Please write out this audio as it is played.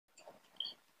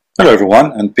Hello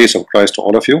everyone, and peace of Christ to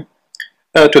all of you.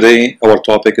 Today our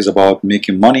topic is about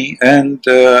making money and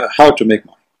how to make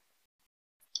money.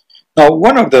 Now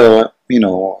one of the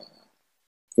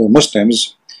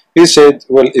Muslims, he said,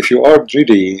 well, if you are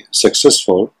really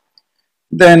successful,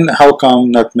 then how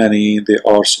come not many they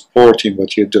are supporting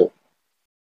what you do?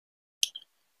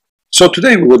 So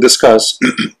today we will discuss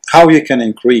how you can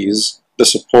increase the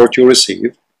support you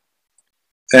receive,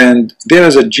 and there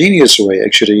is a genius way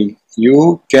actually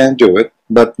you can do it,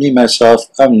 but me myself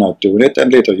I'm not doing it, and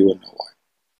later you will know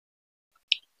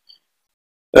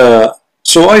why.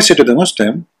 So I say to the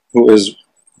Muslim who is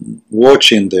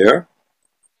watching there,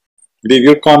 leave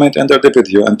your comment under the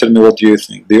video and tell me what do you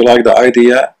think. Do you like the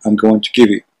idea I'm going to give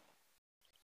you?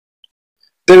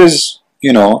 There is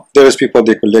people,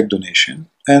 they collect donation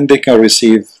and they can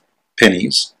receive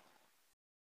pennies,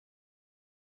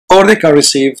 or they can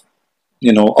receive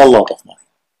a lot of money.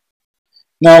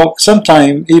 Now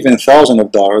sometimes even thousands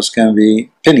of dollars can be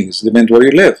pennies, depending where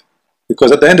you live,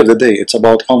 because at the end of the day it's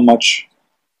about how much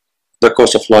the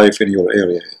cost of life in your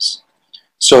area is.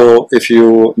 So if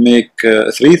you make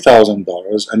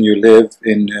 $3,000 and you live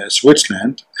in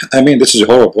Switzerland, I mean, this is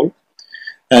horrible,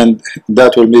 and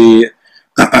that will be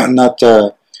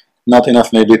not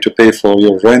enough maybe to pay for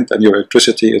your rent and your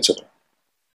electricity, etc.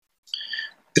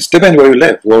 It's depends where you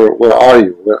live. Where are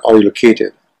you? Where are you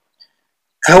located?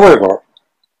 However,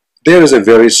 there is a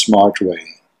very smart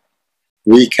way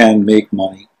we can make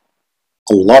money,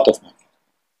 a lot of money,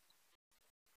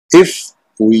 if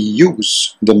we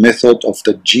use the method of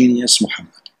the genius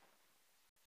Muhammad.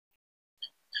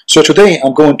 So today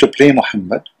I'm going to play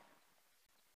Muhammad,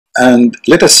 and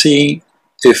let us see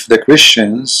if the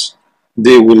Christians,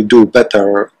 they will do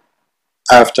better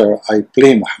after I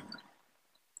play Muhammad.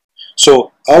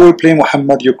 So I will play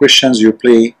Muhammad, you Christians, you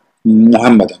play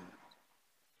Muhammadan.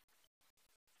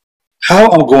 How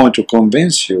I'm going to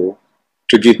convince you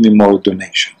to give me more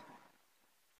donation?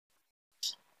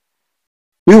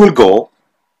 We will go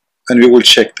and we will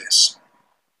check this.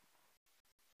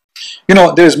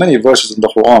 There's many verses in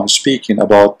the Quran speaking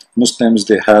about Muslims,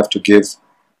 they have to give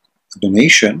a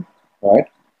donation, right?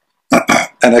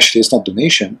 And actually it's not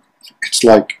donation, it's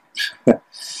like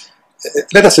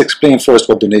let us explain first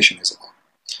what donation is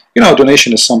about.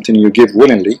 Donation is something you give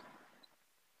willingly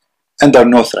under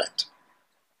no threat.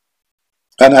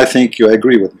 And I think you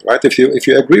agree with me, right? If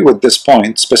you agree with this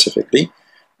point specifically,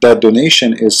 that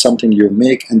donation is something you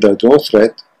make under no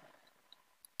threat,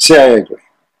 say I agree.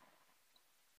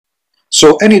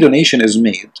 So any donation is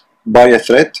made by a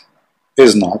threat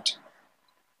is not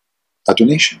a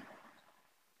donation.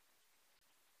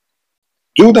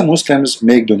 Do the Muslims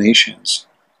make donations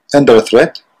under a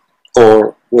threat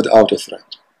or without a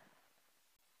threat?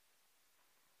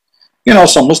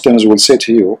 Some Muslims will say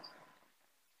to you,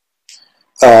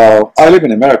 I live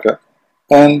in America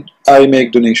and I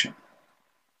make donation.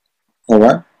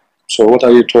 Alright? So what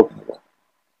are you talking about?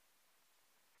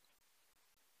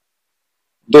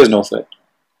 There is no threat.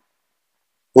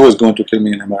 Who is going to kill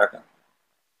me in America?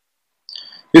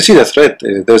 You see the threat,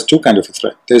 there's two kinds of a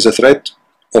threat. There's a threat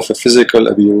of a physical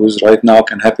abuse right now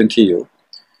can happen to you,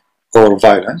 or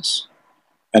violence.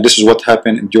 And this is what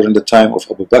happened during the time of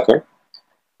Abu Bakr,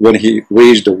 when he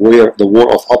waged the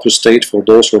war of apostate for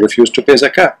those who refused to pay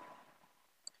zakat.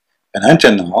 And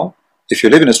until now, if you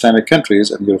live in Islamic countries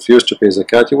and you refuse to pay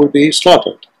zakat, you will be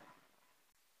slaughtered.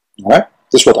 Alright?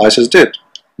 This is what ISIS did.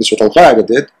 This is what Al-Qaeda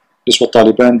did. This is what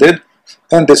Taliban did.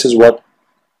 And this is what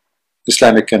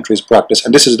Islamic countries practice.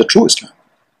 And this is the true Islam.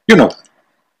 You know that.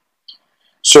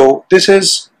 So this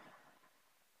is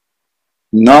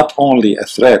not only a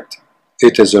threat,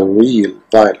 it is a real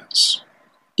violence.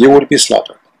 You will be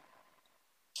slaughtered.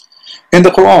 In the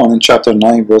Quran, in chapter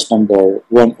 9, verse number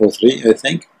 103, I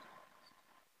think,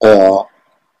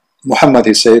 Muhammad,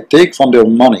 he said, take from their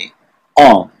money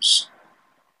alms,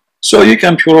 so you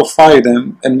can purify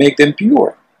them and make them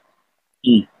pure.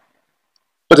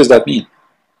 What does that mean?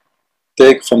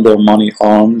 Take from their money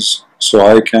alms, so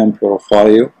I can purify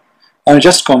you. I'm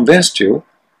just convinced you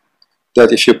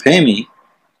that if you pay me,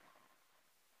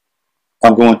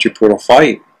 I'm going to purify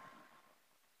you.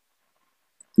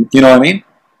 You know what I mean?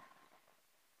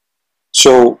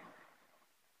 So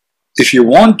if you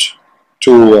want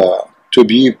to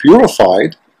be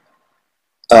purified,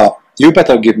 you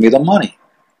better give me the money,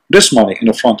 this money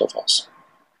in front of us.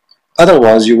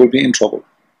 Otherwise, you will be in trouble.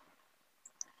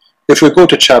 If we go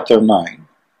to chapter 9,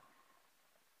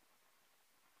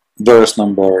 verse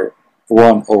number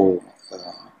 10,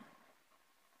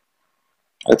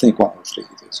 I think 103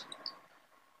 it is.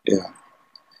 Yeah.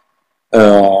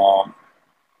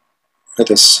 Let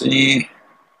us see.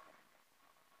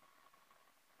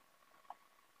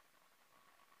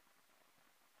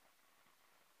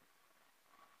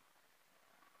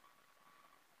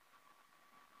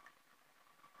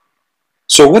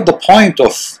 So what the point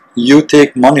of you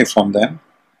take money from them?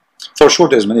 For sure,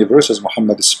 there's many verses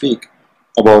Muhammad speak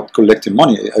about collecting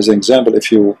money. As an example,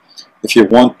 if you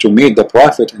want to meet the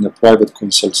Prophet in a private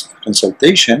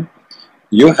consultation,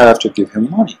 you have to give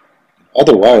him money.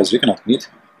 Otherwise, you cannot meet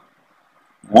him.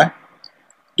 Right?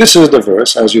 This is the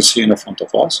verse, as you see in the front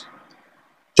of us.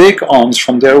 Take alms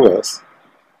from their wealth,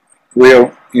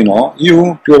 where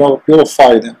you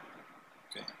purify them.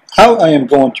 Okay. How I am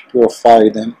going to purify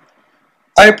them?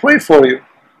 I pray for you.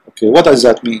 Okay, what does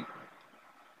that mean?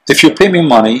 If you pay me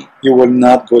money, you will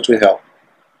not go to hell.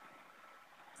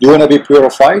 You want to be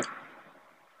purified?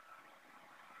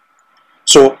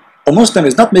 So a Muslim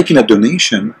is not making a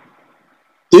donation,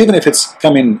 even if it's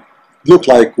coming, look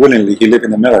like willingly, he live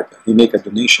in America, he make a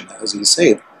donation, as he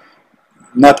said,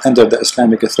 not under the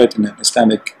Islamic threat in an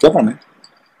Islamic government.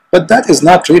 But that is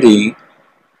not really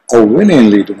a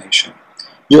willingly donation.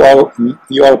 You are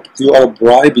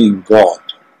bribing God.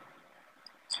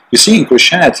 You see, in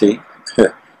Christianity,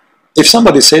 if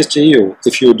somebody says to you,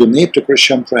 if you donate to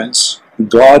Christian Prince,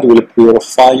 God will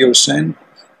purify your sin,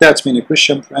 that's meaning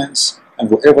Christian Prince, and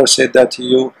whoever said that to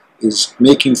you is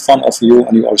making fun of you,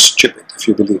 and you are stupid if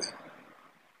you believe it.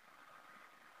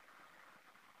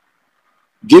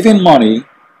 Giving money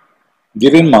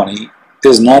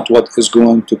is not what is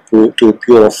going to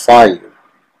purify you.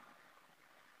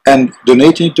 And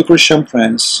donating to Christian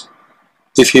Prince,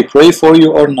 if he pray for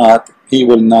you or not, he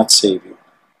will not save you.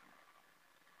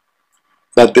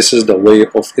 But this is the way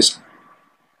of Islam.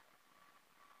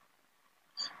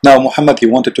 Now Muhammad, he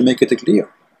wanted to make it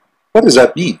clear. What does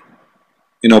that mean?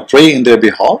 Pray in their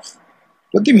behalf?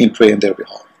 What do you mean pray in their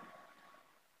behalf?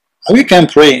 How you can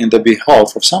pray in the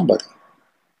behalf of somebody?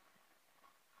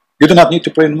 You do not need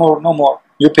to pray no more.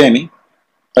 You pay me,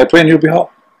 I pray in your behalf.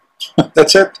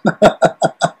 That's it.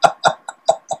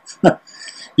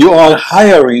 You are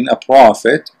hiring a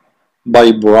prophet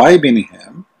by bribing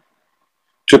him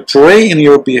to pray in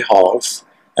your behalf,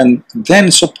 and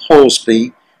then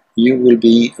supposedly you will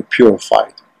be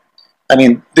purified. I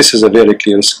mean, this is a very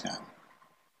clear scam.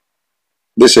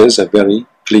 This is a very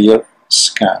clear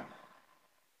scam.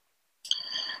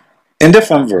 In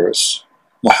different verse,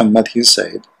 Muhammad, he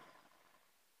said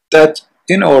that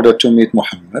in order to meet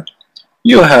Muhammad,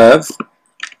 you have,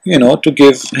 to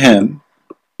give him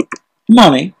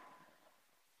money.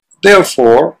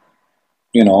 Therefore,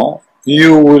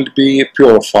 you will be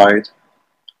purified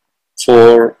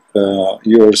for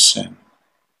your sin.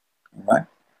 All right?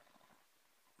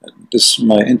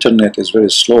 My internet is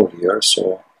very slow here,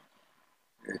 so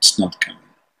it's not coming.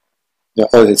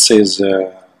 It says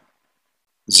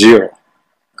 0.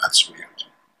 That's weird.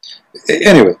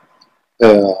 Anyway,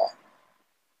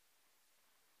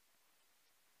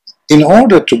 in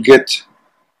order to get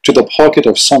to the pocket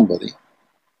of somebody,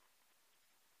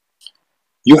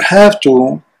 you have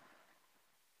to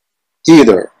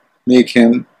either make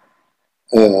him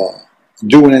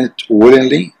doing it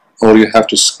willingly, or you have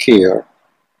to scare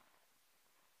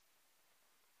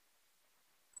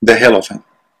the hell of him.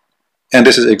 And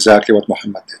this is exactly what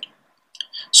Muhammad did.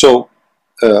 So,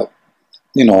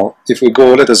 if we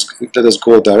go, let us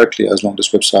go directly along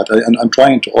this website. I'm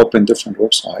trying to open different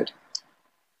website,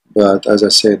 but as I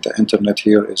said, the internet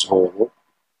here is horrible.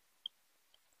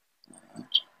 Right.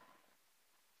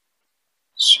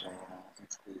 So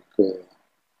if we go,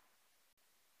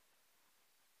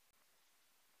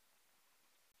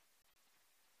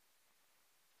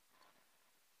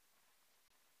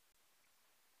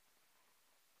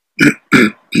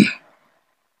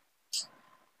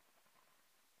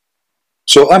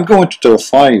 so I'm going to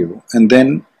terrify you, and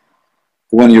then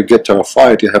when you get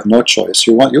terrified, you have no choice.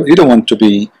 You don't want to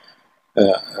be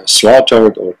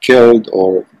slaughtered or killed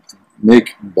or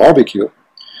make barbecue.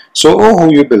 So,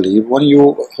 who you believe, when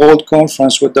you hold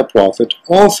conference with the Prophet,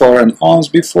 offer an alms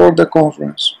before the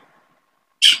conference.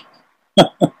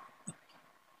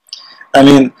 I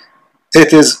mean,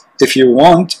 it is, if you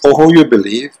want, who you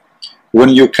believe, when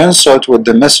you consult with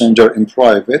the messenger in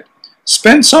private,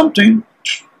 spend something,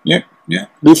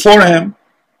 before him,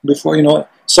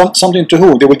 something to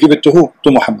who? They will give it to who?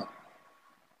 To Muhammad.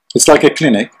 It's like a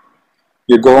clinic.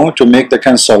 You go to make the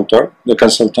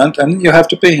consultant, and you have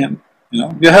to pay him.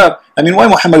 Why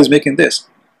Muhammad is making this?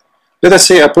 Let us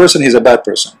say a person, he's a bad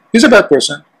person. He's a bad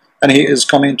person, and he is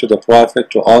coming to the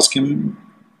Prophet to ask him,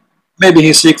 maybe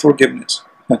he seek forgiveness.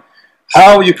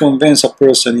 How you convince a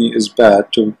person he is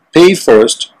bad to pay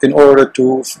first in order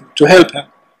to help him?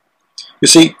 You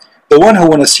see, the one who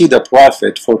want to see the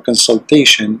Prophet for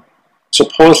consultation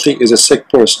supposedly is a sick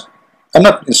person. I'm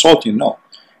not insulting, no.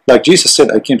 Like Jesus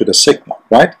said, I came to the sick one,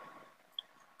 right?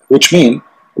 Which means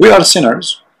we are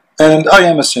sinners, and I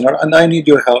am a sinner and I need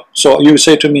your help. So you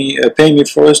say to me, pay me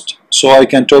first so I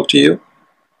can talk to you.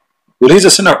 Well, he's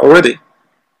a sinner already.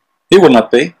 He will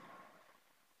not pay.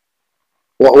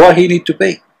 Why he need to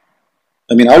pay?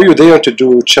 I mean, are you there to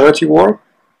do charity work,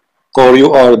 or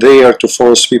you are there to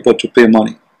force people to pay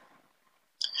money?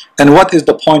 And what is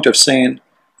the point of saying,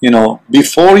 you know,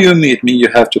 before you meet me, you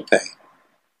have to pay?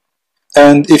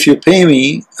 And if you pay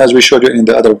me, as we showed you in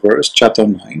the other verse, chapter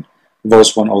 9,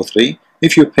 verse 103,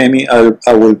 if you pay me,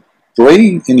 I will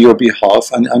pray in your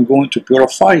behalf and I'm going to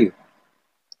purify you.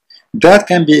 That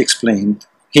can be explained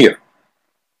here.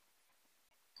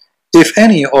 If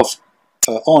any of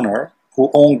honor who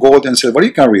own gold and silver,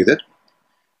 you can read it,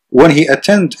 when he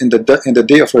attend in the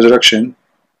day of resurrection,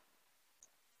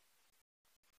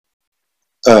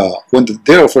 when the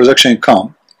day of resurrection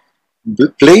come,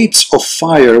 plates of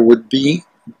fire would be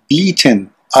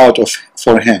beaten out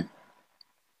for him.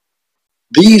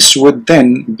 These would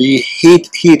then be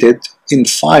heated in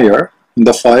fire, in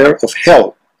the fire of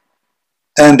hell,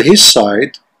 and his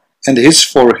side and his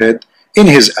forehead, in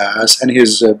his ass and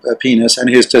his penis and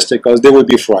his testicles, they will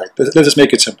be fried. Let us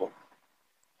make it simple.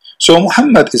 So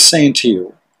Muhammad is saying to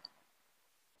you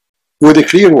with the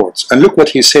clear words, and look what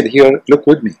he said here, look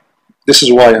with me. This is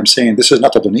why I'm saying this is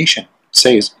not a donation. It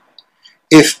says,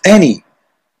 if any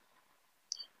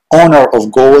owner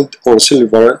of gold or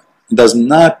silver does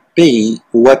not pay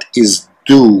what is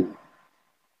due,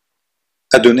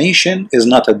 a donation is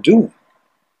not a due.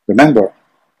 Remember,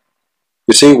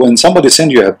 you see, when somebody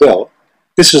sends you a bill,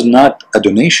 this is not a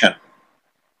donation.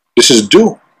 This is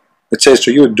due. It says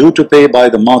to you, due to pay by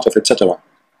the month of etc.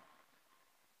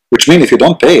 Which means if you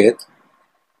don't pay it,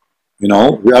 you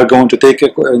know, we are going to take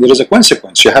there is a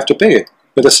consequence. You have to pay it.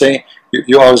 Let us say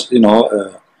you are, you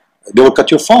know, they will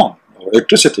cut your phone or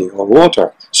electricity or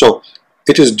water. So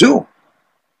it is due.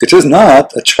 It is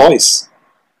not a choice.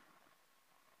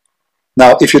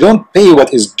 Now, if you don't pay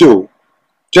what is due,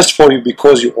 just for you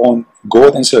because you own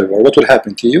gold and silver, what will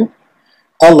happen to you?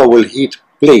 Allah will heat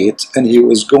plates and He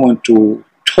is going to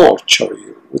torture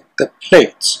you with the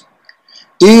plates.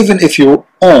 Even if you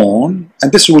own,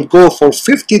 and this will go for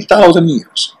 50,000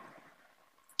 years.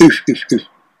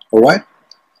 Alright?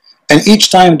 And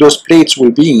each time those plates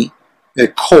will be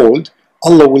cold,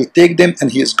 Allah will take them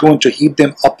and He is going to heat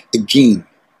them up again.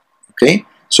 Okay?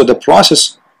 So the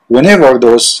process, whenever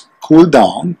those cool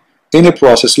down, in a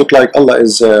process, look like Allah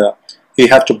is, He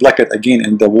have to block it again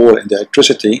in the wall, in the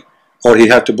electricity, or He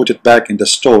have to put it back in the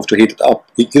stove to heat it up.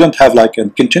 You don't have like a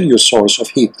continuous source of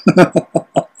heat.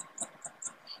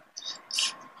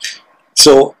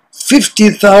 So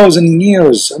 50,000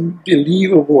 years,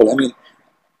 unbelievable. I mean,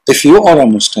 if you are a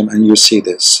Muslim and you see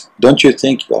this, don't you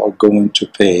think you are going to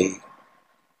pay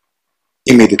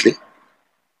immediately?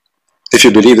 If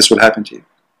you believe this will happen to you.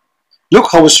 Look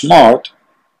how smart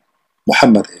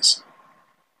Muhammad is.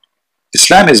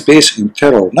 Islam is based in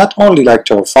terror, not only like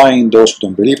terrifying those who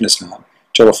don't believe in Islam,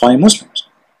 terrifying Muslims.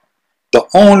 The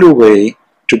only way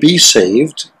to be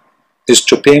saved is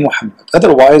to pay Muhammad.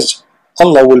 Otherwise,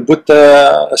 Allah will put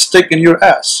a stick in your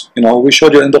ass. You know, we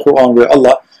showed you in the Quran where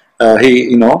Allah,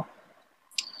 He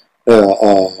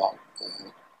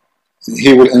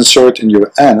will insert in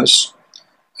your anus,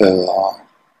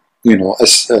 you know,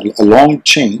 a long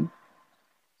chain,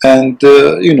 and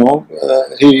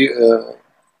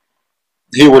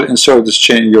He will insert this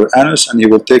chain in your anus, and He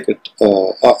will take it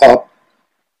up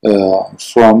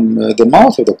from the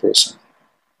mouth of the person.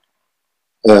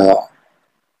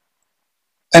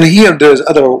 And here there is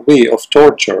other way of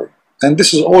torture, and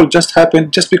this is all just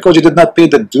happened just because you did not pay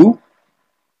the due,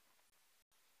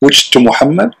 which to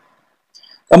Muhammad.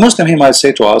 A Muslim, he might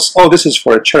say to us, oh, this is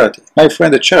for a charity. My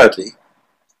friend, a charity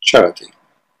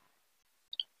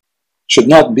should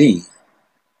not be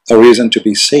a reason to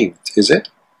be saved, is it?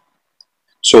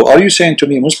 So are you saying to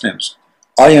me, Muslims,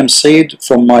 I am saved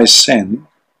from my sin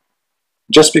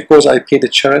just because I paid a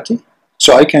charity?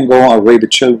 So I can go and rape the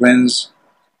children's,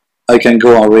 I can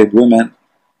go and rape women,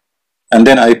 and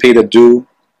then I pay the due,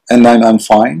 and then I'm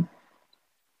fine?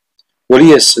 Well,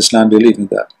 yes, Islam believes in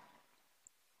that.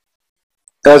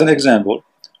 As an example,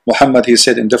 Muhammad, he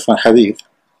said in different hadith,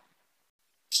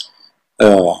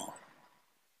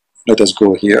 let us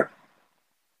go here.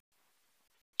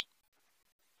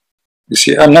 You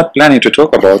see, I'm not planning to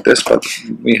talk about this, but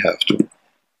we have to.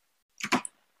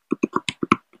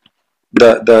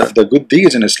 The good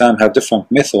deeds in Islam have different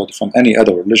methods from any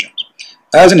other religions.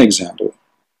 As an example,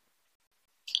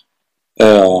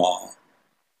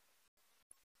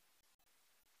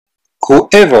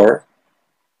 whoever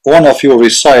one of you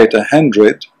recite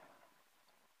 100,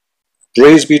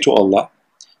 praise be to Allah,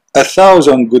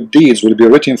 1,000 good deeds will be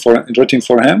written for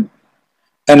him,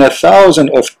 and 1,000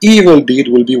 of evil deeds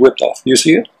will be whipped off. You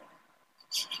see it?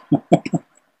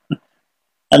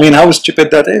 I mean, how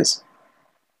stupid that is.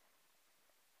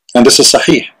 And this is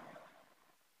sahih.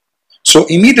 So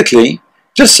immediately,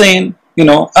 just saying, you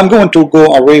know, I'm going to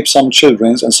go and rape some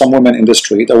children and some women in the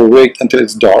street. I will wait until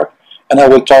it's dark, and I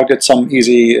will target some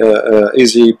easy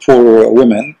poor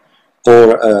women,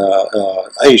 or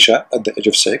Aisha at the age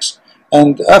of 6.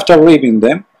 And after raping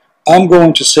them, I'm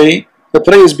going to say,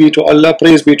 praise be to Allah,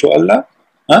 praise be to Allah,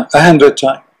 100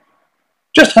 times.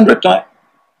 Just 100 times.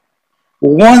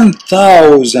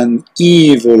 1,000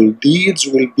 evil deeds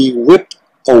will be whipped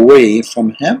away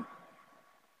from him,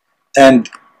 and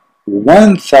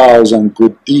 1,000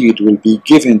 good deeds will be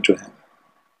given to him.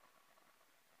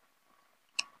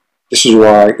 This is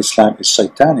why Islam is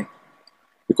satanic,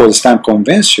 because Islam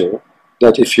convinces you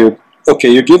that if you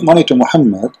give money to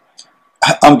Muhammad,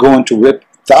 I'm going to whip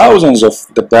thousands of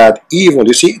the bad evil.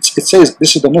 You see, it says,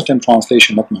 this is the Muslim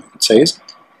translation, not mine. It says,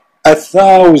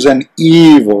 1,000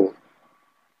 evil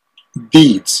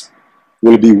deeds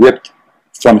will be whipped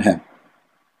from him.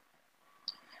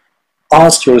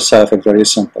 Ask yourself a very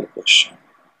simple question.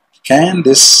 Can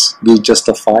this be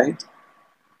justified?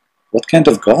 What kind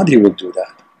of God he will do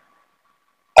that?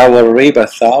 I will rape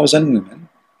 1,000 women,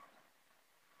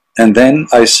 and then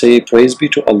I say, praise be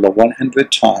to Allah 100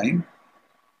 times,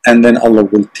 and then Allah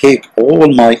will take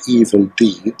all my evil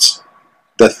deeds,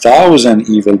 the 1,000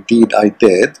 evil deed I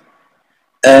did,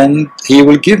 and he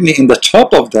will give me in the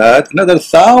top of that another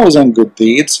 1,000 good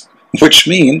deeds, which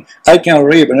mean I can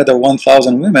rape another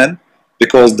 1,000 women,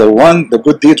 because the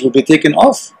good deeds will be taken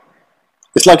off.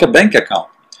 It's like a bank account.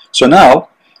 So now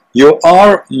you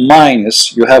are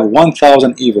minus, you have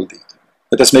 1,000 evil deeds.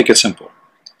 Let us make it simple.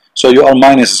 So you are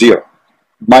minus 0,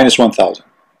 minus 1,000.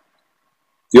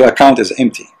 Your account is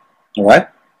empty. All right?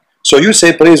 So you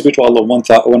say praise be to Allah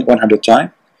 100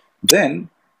 times, then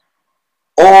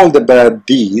all the bad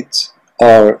deeds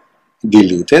are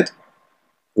deleted,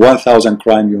 1,000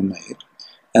 crime you made,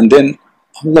 and then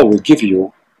Allah will give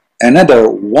you another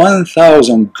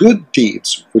 1,000 good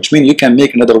deeds, which means you can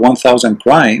make another 1,000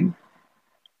 crime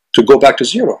to go back to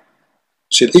 0.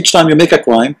 See, each time you make a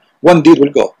crime, one deed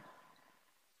will go.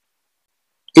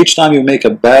 Each time you make a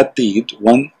bad deed,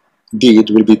 one deed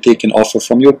will be taken off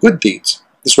from your good deeds.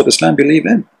 This is what Islam believes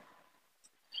in.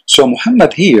 So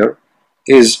Muhammad here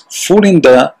is fooling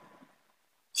the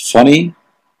funny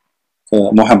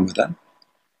Muhammadan,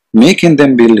 making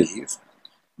them believe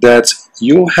that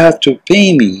you have to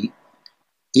pay me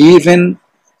even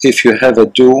if you have a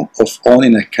due of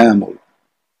owning a camel,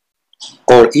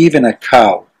 or even a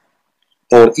cow,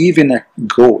 or even a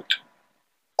goat,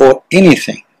 or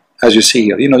anything. As you see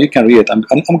here, you know, you can read it. I'm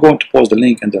going to post the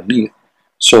link underneath.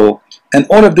 So, and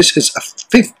all of this is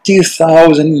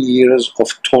 50,000 years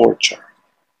of torture.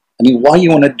 I mean, why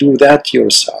you want to do that to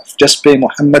yourself? Just pay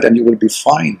Muhammad and you will be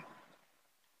fine.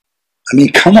 I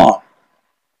mean, come on.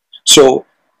 So,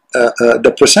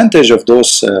 the percentage of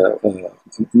those,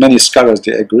 many scholars,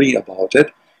 they agree about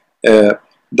it,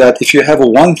 that if you have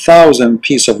 1,000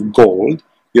 piece of gold,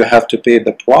 you have to pay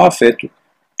the Prophet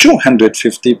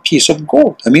 250 piece of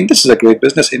gold. I mean, this is a great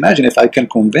business. Imagine if I can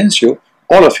convince you,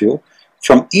 all of you,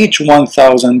 from each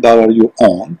 $1,000 you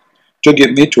own, to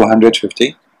give me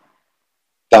 $250.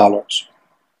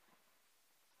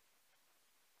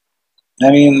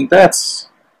 I mean, that's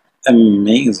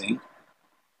amazing.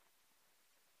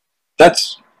 That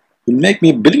will make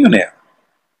me a billionaire.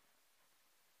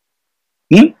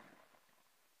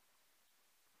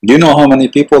 Do you know how many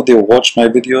people, they watch my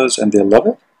videos and they love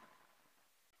it?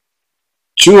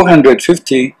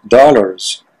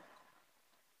 $250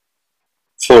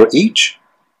 for each.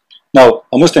 Now,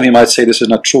 a Muslim, he might say this is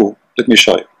not true. Let me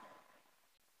show you.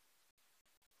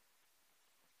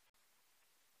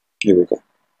 Here we go.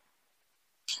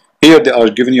 Here they are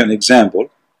giving you an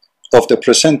example of the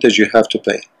percentage you have to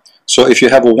pay. So if you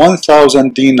have a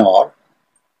 1,000 dinar,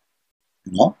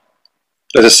 you know,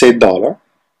 let us say dollar,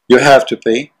 you have to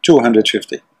pay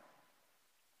 250.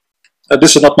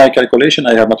 This is not my calculation.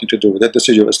 I have nothing to do with it. This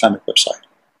is your Islamic website.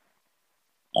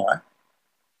 All right.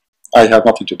 I have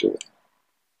nothing to do with it.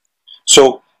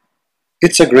 So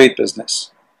it's a great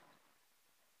business.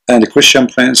 And the Christian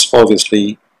Prince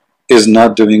obviously is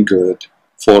not doing good,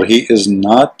 for he is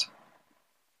not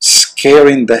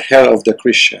scaring the hell of the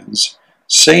Christians,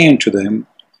 saying to them,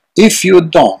 if you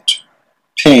don't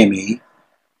pay me,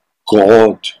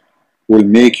 God will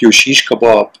make you shish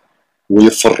kebab, will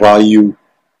fry you.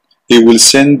 He will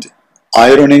send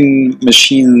ironing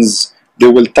machines. They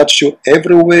will touch you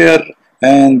everywhere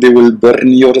and they will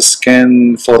burn your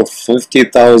skin for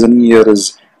 50,000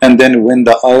 years, and then when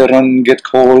the iron get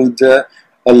cold,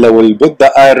 Allah will put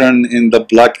the iron in the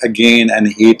block again and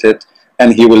heat it,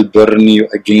 and He will burn you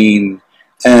again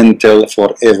until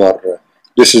forever.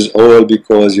 This is all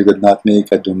because you did not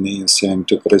make a donation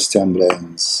to Christian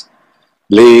Prince.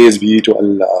 Praise be to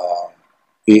Allah.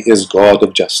 He is God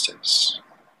of justice.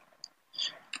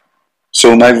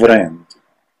 So my friend,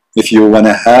 if you want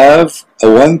to have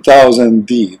a 1,000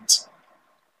 deeds,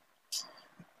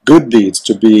 good deeds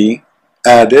to be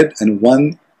added, and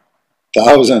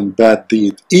 1,000 bad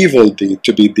deeds, evil deeds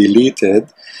to be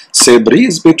deleted, say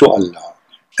praise be to Allah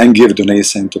and give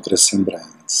donation to Christian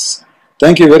Prince.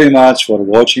 Thank you very much for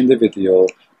watching the video.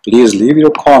 Please leave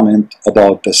your comment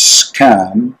about the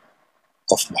scam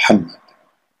of Muhammad,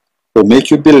 who make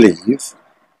you believe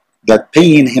that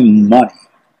paying him money,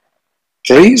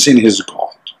 praising his God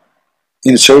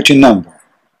in certain number,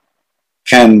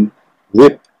 can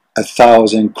whip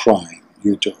 1,000 crime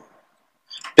you do.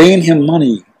 Paying him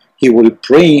money, he will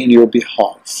pray in your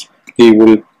behalf. He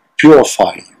will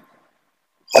purify you.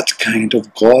 What kind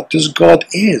of God this God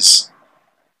is?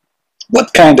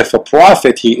 What kind of a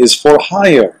prophet he is for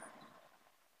hire?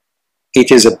 It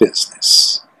is a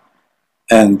business.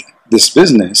 And this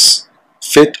business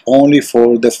fit only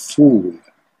for the fool.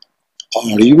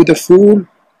 Are you the fool?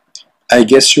 I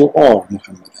guess you are,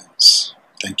 Muhammadans.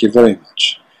 Thank you very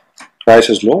much. Christ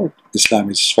is Lord, Islam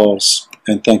is false,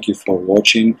 and thank you for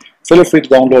watching. Feel free to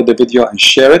download the video and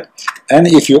share it. And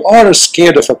if you are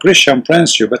scared of a Christian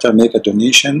Prince, you better make a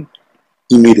donation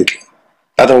immediately.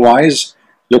 Otherwise,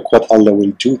 look what Allah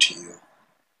will do to you.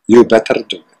 You better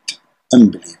do it.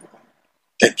 Unbelievable.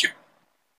 Thank you.